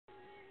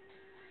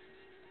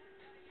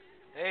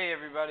Hey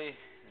everybody,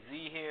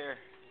 Z here,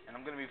 and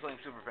I'm gonna be playing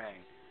Super Fang.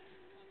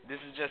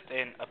 This is just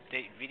an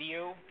update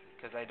video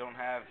because I don't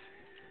have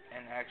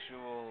an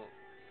actual.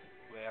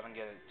 Wait, I don't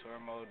get it.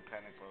 Tour mode,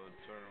 panic mode,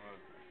 tour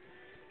mode.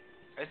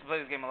 I used to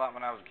play this game a lot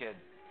when I was a kid.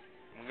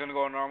 I'm gonna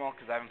go normal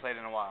because I haven't played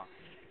in a while.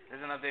 This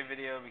is an update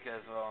video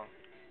because uh,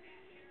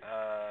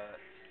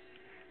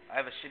 I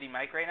have a shitty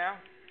mic right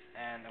now,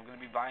 and I'm gonna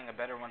be buying a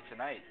better one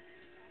tonight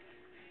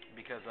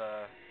because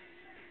I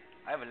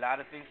have a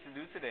lot of things to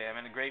do today. I'm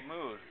in a great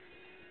mood.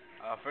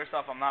 First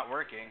off, I'm not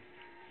working.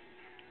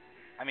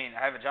 I mean,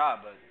 I have a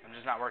job, but I'm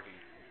just not working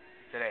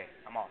today.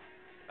 I'm off.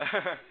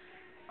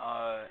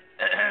 uh,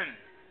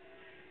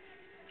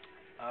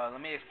 let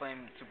me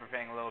explain Super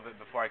Fang a little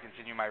bit before I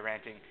continue my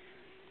ranting.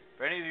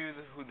 For any of you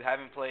who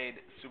haven't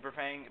played Super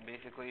Fang,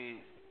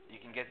 basically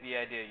you can get the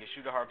idea. You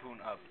shoot a harpoon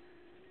up.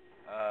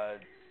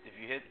 If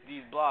you hit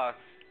these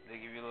blocks, they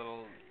give you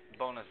little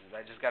bonuses.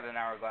 I just got an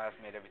hourglass,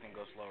 made everything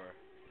go slower,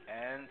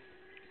 and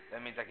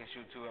that means I can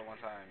shoot two at one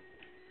time.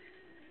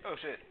 Oh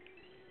shit!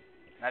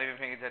 Not even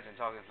paying attention,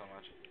 talking so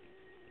much.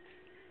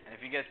 And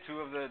if you get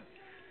two of the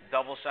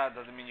double shot,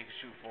 doesn't mean you can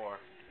shoot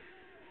four.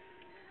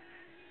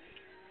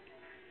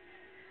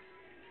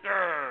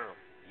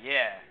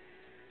 Yeah.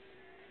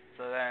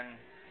 So then,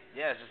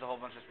 yeah, it's just a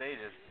whole bunch of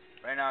stages.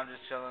 Right now, I'm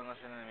just chilling,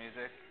 listening to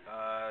music.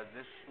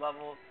 This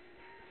level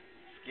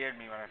scared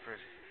me when I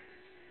first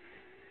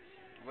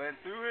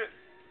went through it.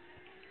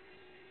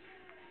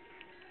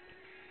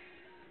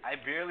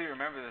 I barely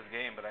remember this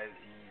game, but I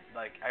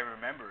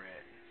remember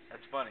it.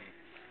 That's funny.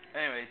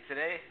 Anyway,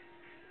 today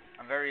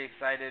I'm very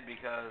excited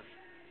because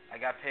I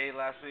got paid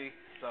last week,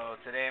 so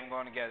today I'm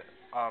going to get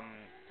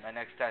my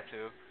next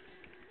tattoo.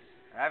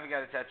 And I haven't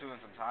got a tattoo in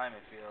some time.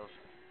 It feels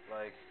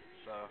like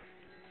so.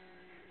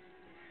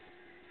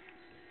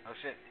 Oh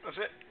shit! Oh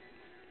shit!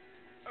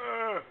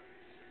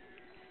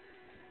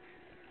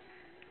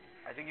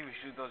 I think if you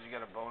shoot those, you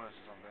get a bonus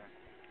or something.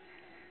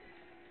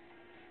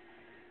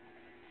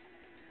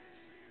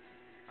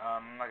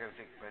 I'm not gonna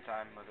take my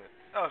time with it.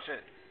 Oh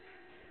shit!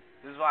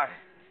 This is why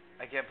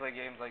I can't play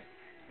games like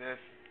this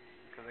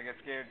because I get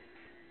scared.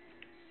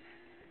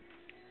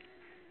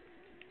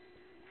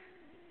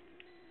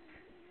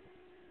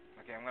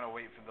 Okay, I'm gonna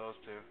wait for those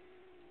two.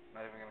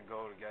 I'm not even gonna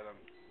go to get them.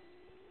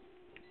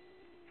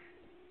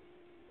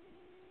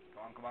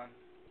 Come on, come on.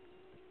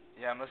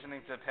 Yeah, I'm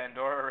listening to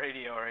Pandora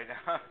Radio right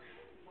now,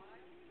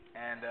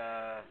 and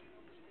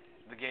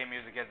the game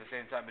music at the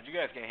same time. But you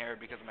guys can't hear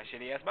it because of my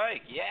shitty ass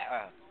mic.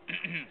 Yeah.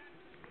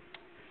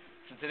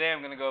 So today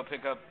I'm gonna go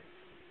pick up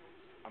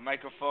a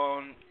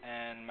microphone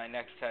and my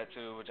next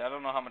tattoo, which I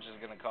don't know how much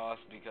it's gonna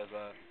cost because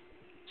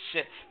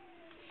shit.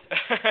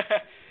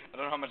 I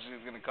don't know how much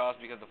it's gonna cost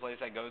because the place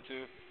I go to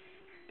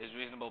is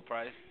reasonable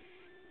price.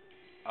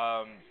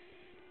 Um,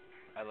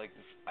 I like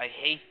this. I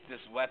hate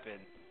this weapon.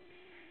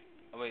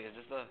 Oh wait, is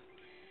this the?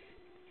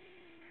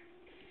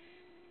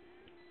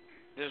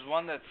 There's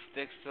one that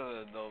sticks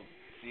to the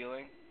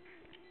ceiling.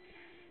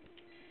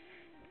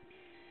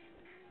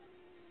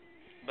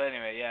 But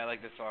anyway, yeah, I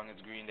like this song.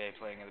 It's Green Day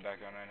playing in the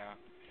background right now.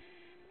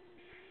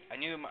 I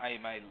knew my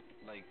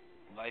like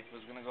life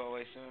was gonna go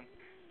away soon.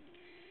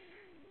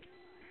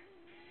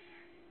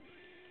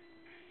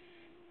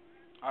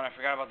 Oh, and I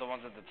forgot about the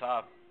ones at the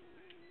top.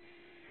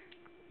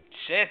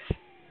 Shit!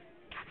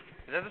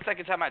 Is that the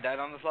second time I died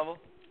on this level?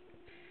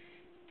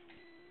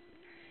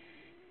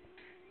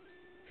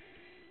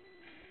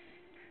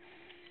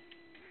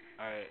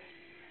 Alright.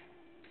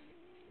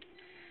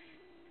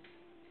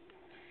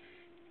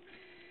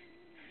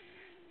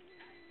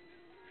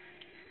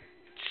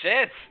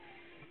 Shit!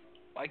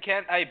 Why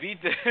can't I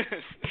beat this?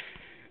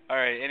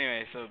 Alright,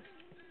 anyway, so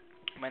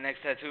my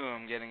next tattoo,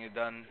 I'm getting it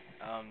done.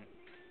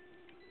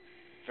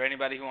 For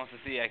anybody who wants to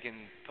see, I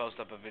can post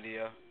up a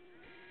video.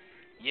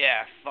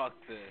 Yeah, fuck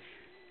this.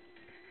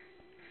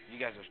 You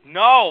guys are.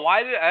 No!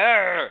 Why did.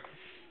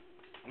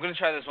 I'm gonna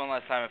try this one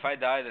last time. If I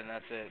die, then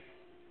that's it.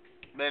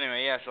 But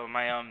anyway, yeah, so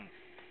my,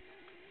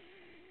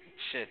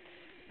 Shit.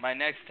 My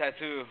next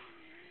tattoo,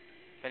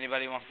 if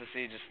anybody wants to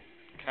see, just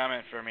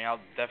comment for me.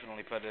 I'll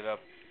definitely put it up.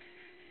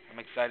 I'm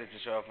excited to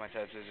show off my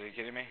tattoos. Are you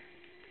kidding me?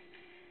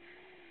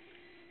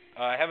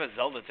 I have a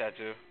Zelda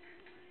tattoo.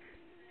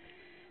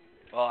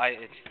 Well,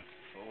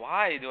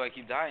 why do I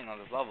keep dying on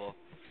this level?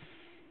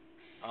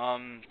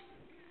 Um,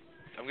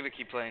 I'm gonna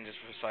keep playing just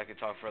so I can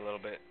talk for a little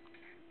bit.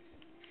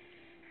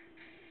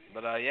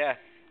 But yeah,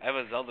 I have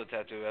a Zelda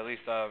tattoo. At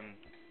least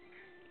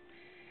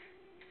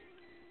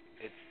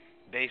it's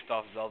based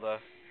off Zelda.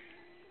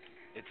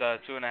 It's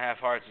 2.5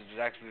 Hearts, which is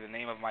actually the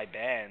name of my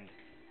band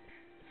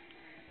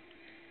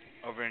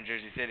over in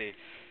Jersey City.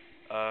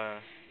 Uh,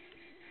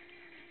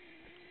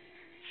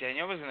 see, I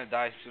knew I was gonna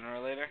die sooner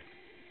or later.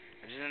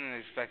 I just didn't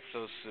expect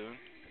so soon.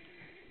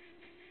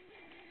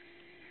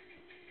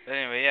 But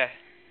anyway, yeah.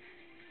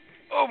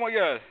 Oh my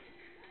god.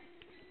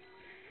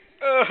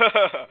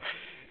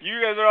 You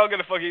guys are all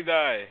gonna fucking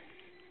die.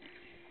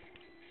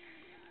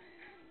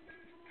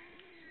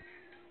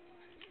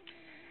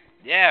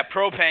 Yeah,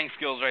 pro pang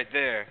skills right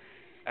there.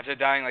 After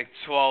dying like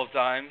 12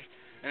 times.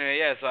 Anyway,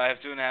 yeah, so I have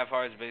 2.5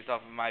 hearts based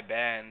off of my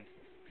band.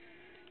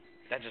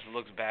 That just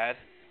looks bad.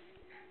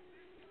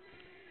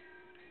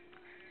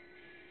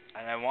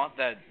 And I want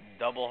that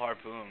double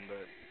harpoon,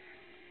 but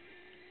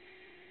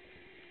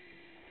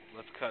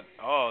let's cut.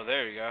 Oh,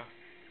 there you go.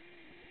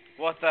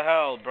 What the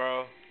hell,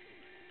 bro?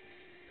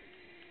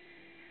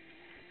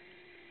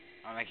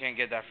 And I can't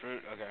get that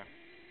fruit? Okay.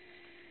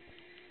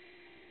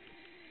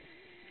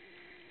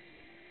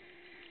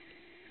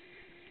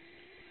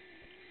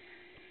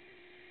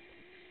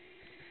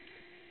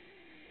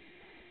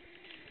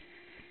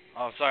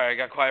 Oh, sorry, I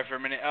got quiet for a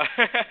minute.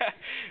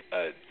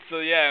 So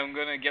yeah, I'm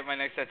gonna get my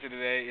next tattoo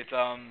today. It's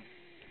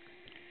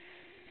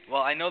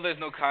well, I know there's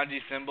no kanji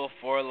symbol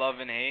for love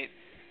and hate,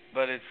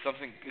 but it's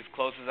something as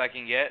close as I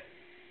can get.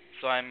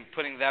 So I'm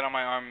putting that on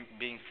my arm,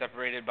 being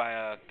separated by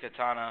a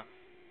katana,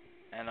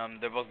 and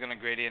they're both gonna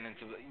gradient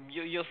into.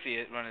 You'll see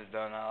it when it's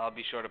done. I'll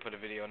be sure to put a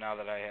video now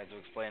that I had to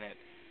explain it,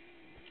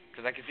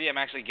 because I can see I'm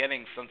actually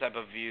getting some type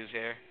of views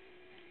here.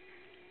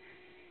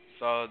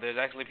 So there's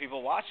actually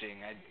people watching.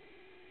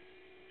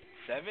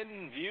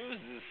 7 views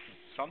is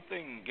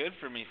something good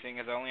for me, seeing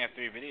as I only have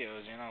 3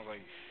 videos. You know,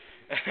 like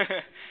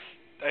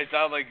I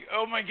sound like,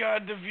 oh my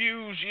god, the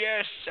views,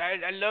 yes,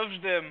 I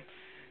loves them.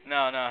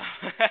 No, no.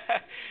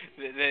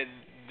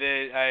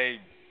 I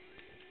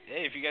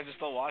Hey, if you guys are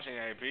still watching,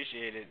 I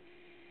appreciate it.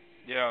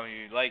 You know,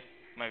 you like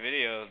my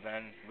videos,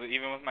 then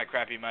even with my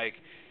crappy mic.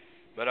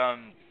 But I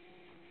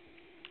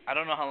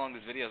don't know how long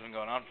this video's been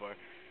going on for.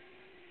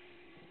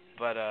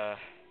 But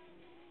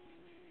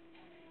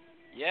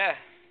yeah,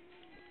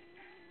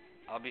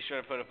 I'll be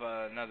sure to put up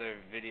another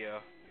video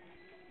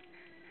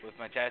with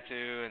my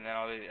tattoo, and then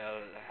I'll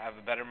have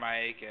a better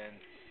mic, and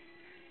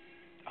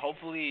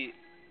hopefully,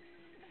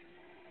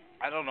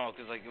 I don't know,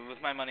 cause like with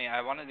my money,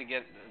 I wanted to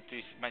get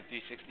my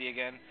 360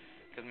 again,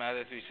 cause my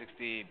other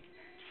 360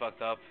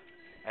 fucked up.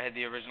 I had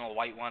the original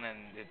white one,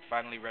 and it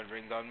finally red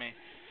ringed on me.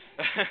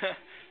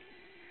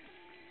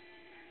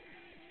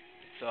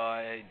 So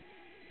I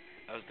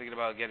was thinking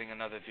about getting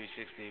another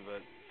 360,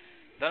 but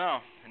don't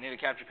know. I need a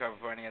capture card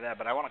before any of that.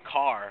 But I want a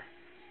car,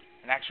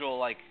 an actual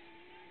like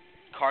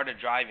car to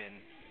drive in.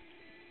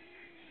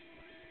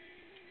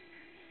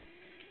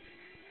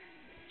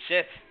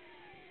 Shit.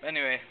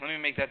 Anyway, let me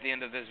make that the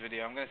end of this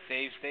video. I'm gonna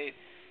save state.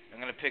 I'm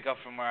gonna pick up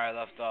from where I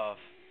left off.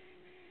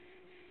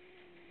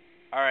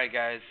 Alright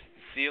guys,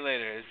 see you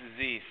later. This is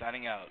Z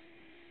signing out.